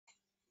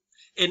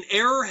An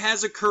error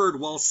has occurred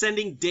while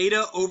sending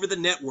data over the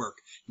network.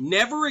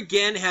 Never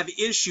again have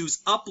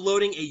issues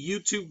uploading a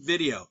YouTube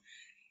video.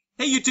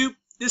 Hey YouTube,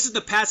 this is the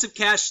Passive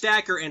Cash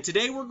Stacker, and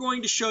today we're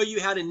going to show you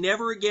how to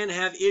never again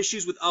have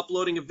issues with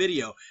uploading a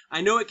video.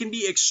 I know it can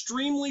be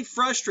extremely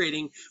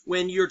frustrating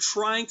when you're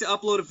trying to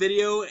upload a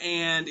video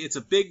and it's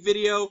a big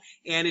video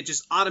and it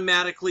just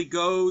automatically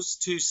goes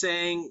to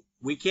saying,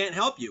 we can't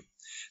help you.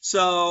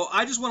 So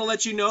I just want to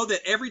let you know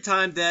that every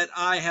time that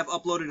I have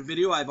uploaded a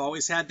video, I've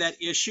always had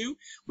that issue.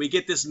 We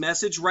get this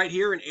message right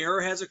here, an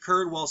error has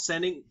occurred while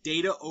sending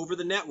data over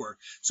the network.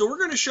 So we're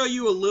going to show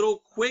you a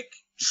little quick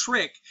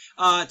trick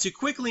to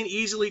quickly and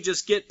easily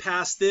just get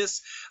past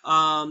this.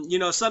 You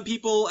know, some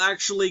people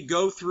actually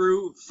go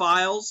through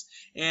files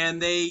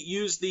and they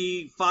use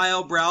the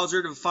file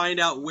browser to find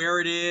out where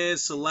it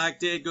is,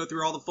 select it, go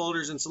through all the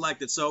folders and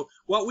select it. So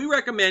what we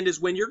recommend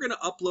is when you're going to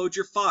upload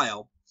your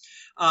file,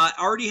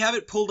 already have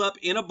it pulled up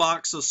in a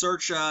box, so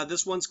search,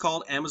 this one's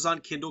called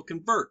Amazon Kindle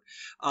Convert.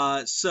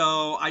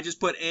 So I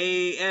just put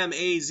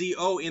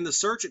AMAZO in the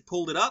search, it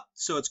pulled it up,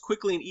 so it's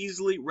quickly and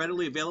easily,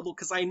 readily available,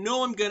 because I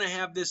know I'm going to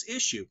have this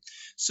issue.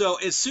 So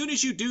as soon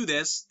as you do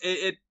this,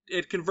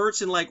 it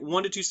converts in like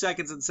 1 to 2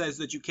 seconds and says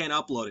that you can't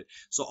upload it.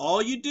 So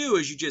all you do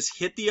is you just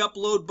hit the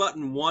upload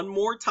button one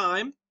more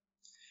time,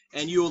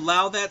 and you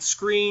allow that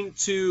screen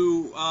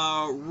to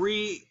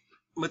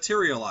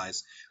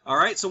rematerialize. All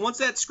right, so once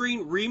that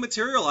screen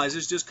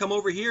rematerializes, just come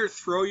over here,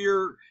 throw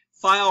your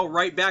file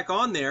right back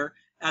on there,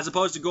 as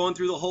opposed to going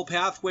through the whole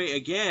pathway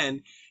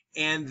again,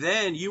 and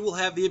then you will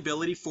have the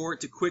ability for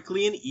it to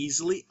quickly and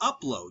easily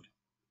upload.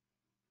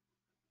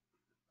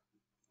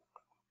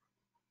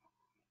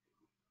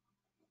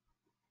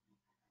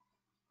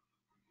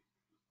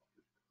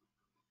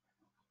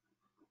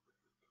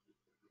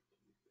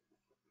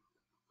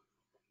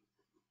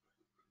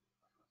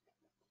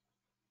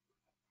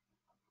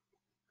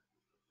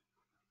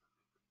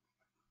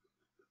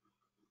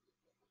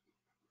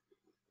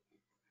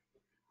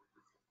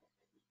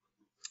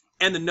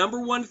 And the number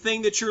one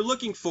thing that you're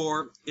looking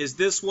for is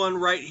this one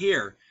right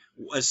here.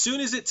 As soon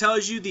as it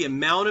tells you the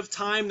amount of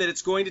time that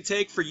it's going to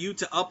take for you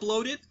to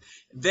upload it,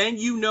 then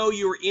you know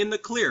you're in the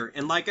clear.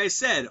 And like I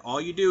said,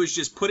 all you do is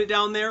just put it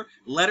down there,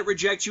 let it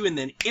reject you, and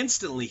then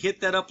instantly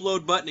hit that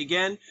upload button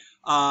again.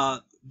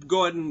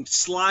 Go ahead and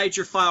slide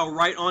your file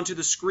right onto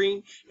the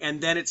screen, and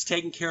then it's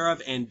taken care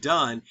of and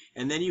done.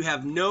 And then you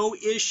have no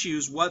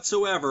issues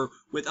whatsoever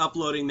with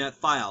uploading that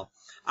file.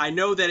 I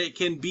know that it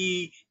can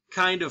be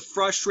kind of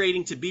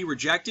frustrating to be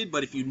rejected,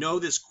 but if you know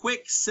this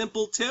quick,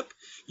 simple tip,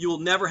 you will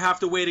never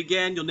have to wait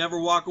again. You'll never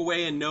walk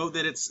away and know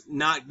that it's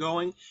not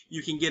going.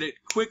 You can get it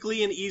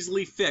quickly and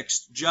easily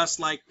fixed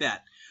just like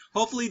that.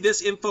 Hopefully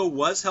this info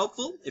was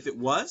helpful. If it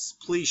was,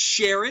 please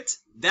share it.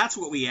 That's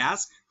what we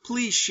ask.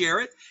 Please share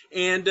it.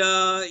 And,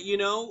 you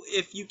know,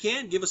 if you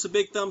can, give us a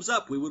big thumbs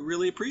up. We would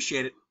really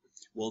appreciate it.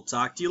 We'll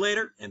talk to you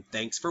later, and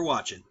thanks for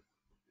watching.